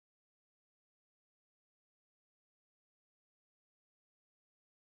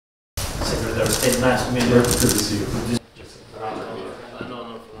Nice to meet you. Good to see you.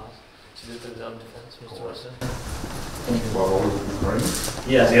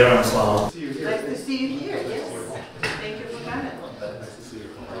 Yes, героям слава. Nice to see you here, yes. Thank you for coming. Nice to see you.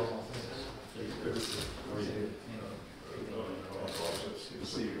 Good to see you. Good to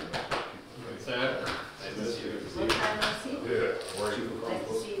see you. Long time no see. Nice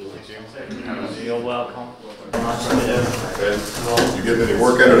to see you. You're welcome. You getting any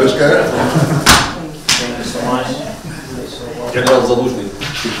work out of this guy? Thank you so much. Генерал Залужний.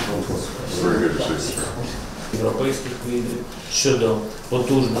 Very good to see you. Європейських лідерів щодо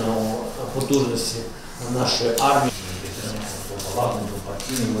потужності нашої армії.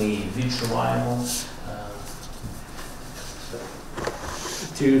 Ми її відчуваємо.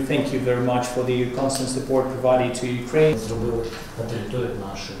 To thank you very much for the constant support provided to Ukraine. Зробили на території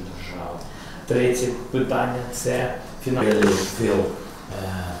нашої держави. Третє питання – це фінансовий feel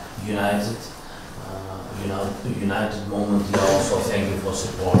united moment. We also thank you for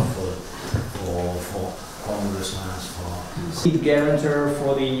support for congressmen, for Lead guarantor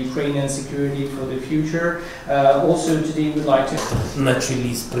for the Ukrainian security for the future. Also today we'd like to на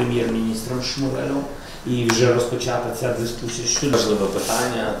чолі з прем'єр-міністром Шмирелем. І вже розпочата ця дискусія щодо важливе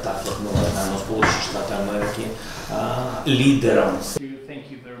питання, так як ми вважаємо Сполучені Штати Америки лідером. thank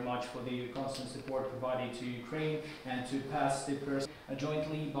you very much for the constant support provided to Ukraine and to pass the person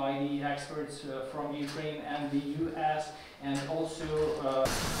jointly by the experts from Ukraine and the US and also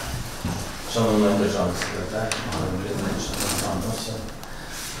Шановний державний секретар, пане Блінкен, шановний пан Остін.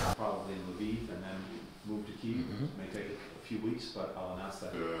 Probably in Lviv and then move to Kyiv. It may take a few weeks, but I'll announce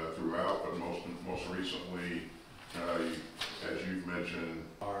that. Throughout, but most recently, as you've mentioned,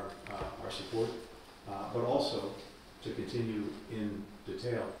 Our support, but also to continue in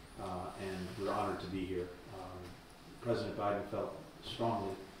detail, and we're honored to be here. President Biden felt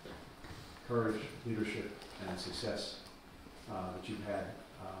strongly courage, leadership, and success that you've had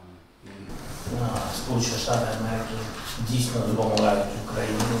in Сполучені Штати Америки дійсно допомагають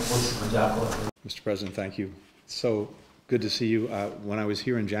Україні. Хочу подякувати. Mr. President, thank you. So good to see you. When I was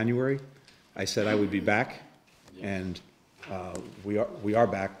here in January, I said I would be back, and we are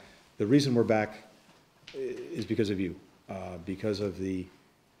back. The reason we're back is because of you, because of the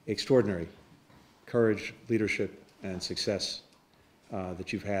extraordinary courage, leadership, and success that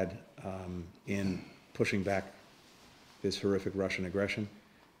you've had in pushing back this horrific Russian aggression,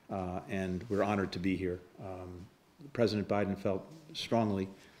 and we're honored to be here. President Biden felt strongly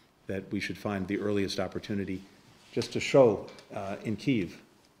that we should find the earliest opportunity just to show in Kyiv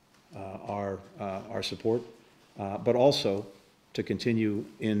our support, but also to continue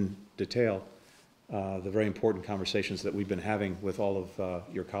in detail the very important conversations that we've been having with all of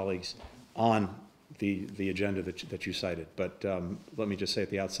your colleagues on the agenda that you cited. But let me just say at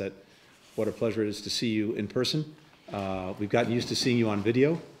the outset, what a pleasure it is to see you in person. We've gotten used to seeing you on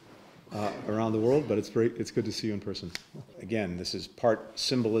video around the world, but it's good to see you in person. Again, this is part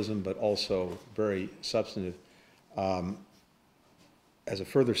symbolism, but also very substantive. As a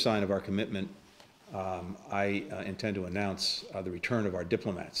further sign of our commitment, I intend to announce the return of our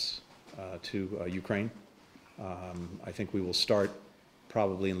diplomats to Ukraine. I think we will start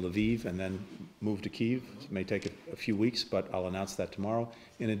probably in Lviv and then move to Kyiv. It may take a few weeks, but I'll announce that tomorrow.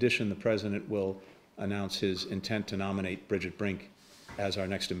 In addition, the President will announce his intent to nominate Bridget Brink as our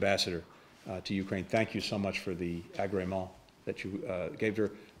next ambassador to Ukraine. Thank you so much for the agrément that you gave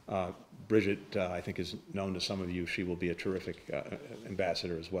her. Bridget, I think, is known to some of you. She will be a terrific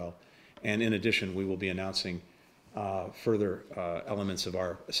ambassador as well. And in addition, we will be announcing further elements of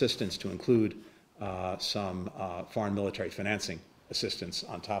our assistance to include some foreign military financing assistance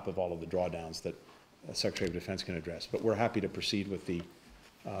on top of all of the drawdowns that Secretary of Defense can address. But we're happy to proceed with the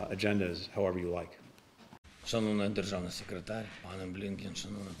agendas however you like. Шановний державний секретар, пане Блінкен,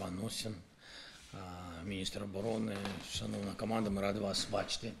 шановний пан Остін, міністр оборони, шановна команда, ми раді вас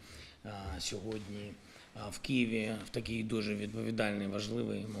бачити сьогодні в Києві в такий дуже відповідальний,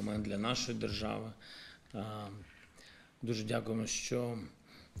 важливий момент для нашої держави. Дуже дякуємо, що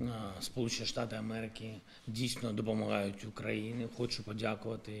Сполучені Штати Америки дійсно допомагають Україні. Хочу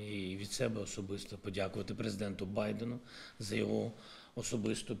подякувати і від себе особисто подякувати президенту Байдену за його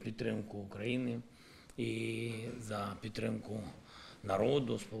особисту підтримку України і за підтримку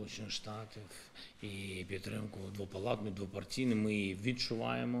народу Сполучених Штатів і підтримку двопалатну, двопартійну. Ми її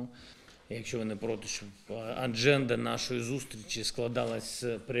відчуваємо. Якщо ви не проти, щоб адженда нашої зустрічі складалась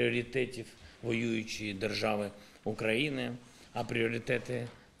з пріоритетів воюючої держави України, а пріоритети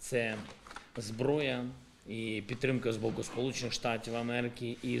 – це зброя і підтримка з боку Сполучених Штатів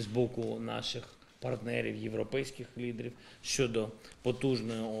Америки і з боку наших партнерів, європейських лідерів щодо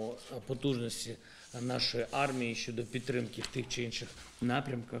потужності нашої армії, щодо підтримки в тих чи інших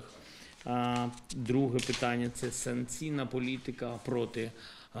напрямках. Друге питання – це санкційна політика проти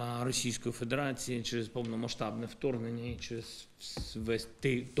Російської Федерації через повномасштабне вторгнення і через весь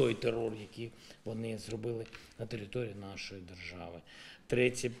той терор, який вони зробили на території нашої держави.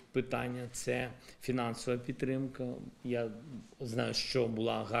 Третє питання – це фінансова підтримка. Я знаю, що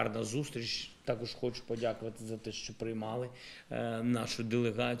була гарна зустріч. Також хочу подякувати за те, що приймали нашу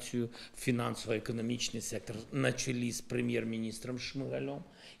делегацію, фінансово-економічний сектор на чолі з прем'єр-міністром Шмигалем.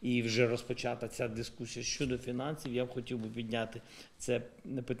 І вже розпочата ця дискусія щодо фінансів. Я б хотів би підняти це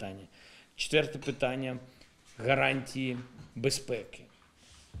питання. Четверте питання – гарантії безпеки.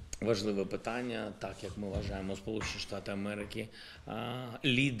 Важливе питання, так як ми вважаємо Сполучені Штати Америки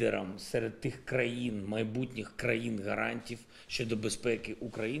лідером серед тих країн, майбутніх країн-гарантів щодо безпеки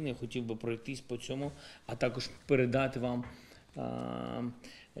України. Я хотів би пройтись по цьому, а також передати вам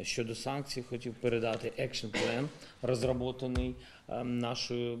щодо санкцій, хотів передати екшн план, розроблений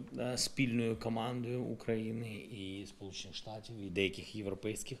нашою спільною командою України і Сполучених Штатів, і деяких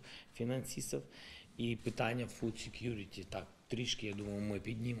європейських фінансистів. І питання food security, так, трішки, я думаю, ми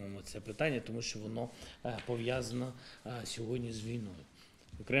піднімемо це питання, тому що воно пов'язано сьогодні з війною.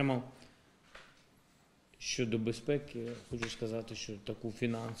 Окремо, щодо безпеки, хочу сказати, що таку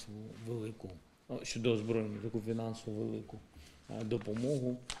фінансову велику, щодо озброєння, таку фінансову велику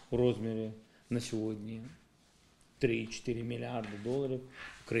допомогу у розмірі на сьогодні 3-4 мільярди доларів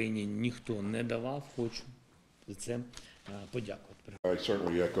Україні ніхто не давав, хочу за це подякувати. I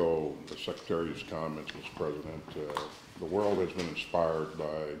certainly echo the Secretary's comments, Mr. President. The world has been inspired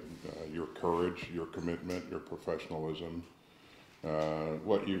by your courage, your commitment, your professionalism.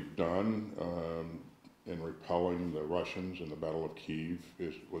 What you've done in repelling the Russians in the Battle of Kyiv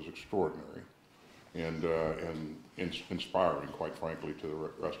was extraordinary and inspiring, quite frankly, to the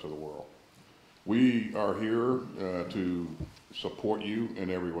rest of the world. We are here to support you in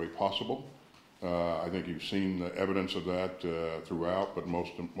every way possible. I think you've seen the evidence of that throughout, but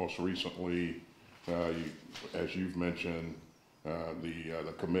most recently, as you've mentioned,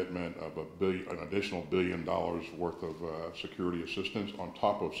 the commitment of an additional $1 billion worth of security assistance on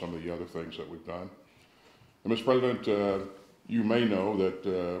top of some of the other things that we've done. And Mr. President, you may know that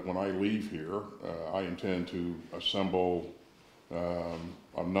when I leave here, I intend to assemble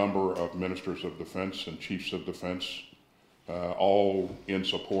a number of ministers of defense and chiefs of defense, all in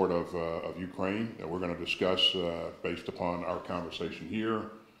support of Ukraine. We're going to discuss, based upon our conversation here,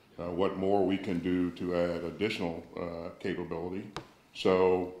 what more we can do to add additional capability. So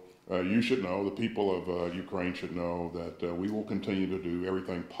you should know, the people of Ukraine should know that we will continue to do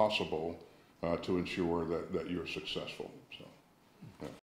everything possible to ensure that you're successful. So.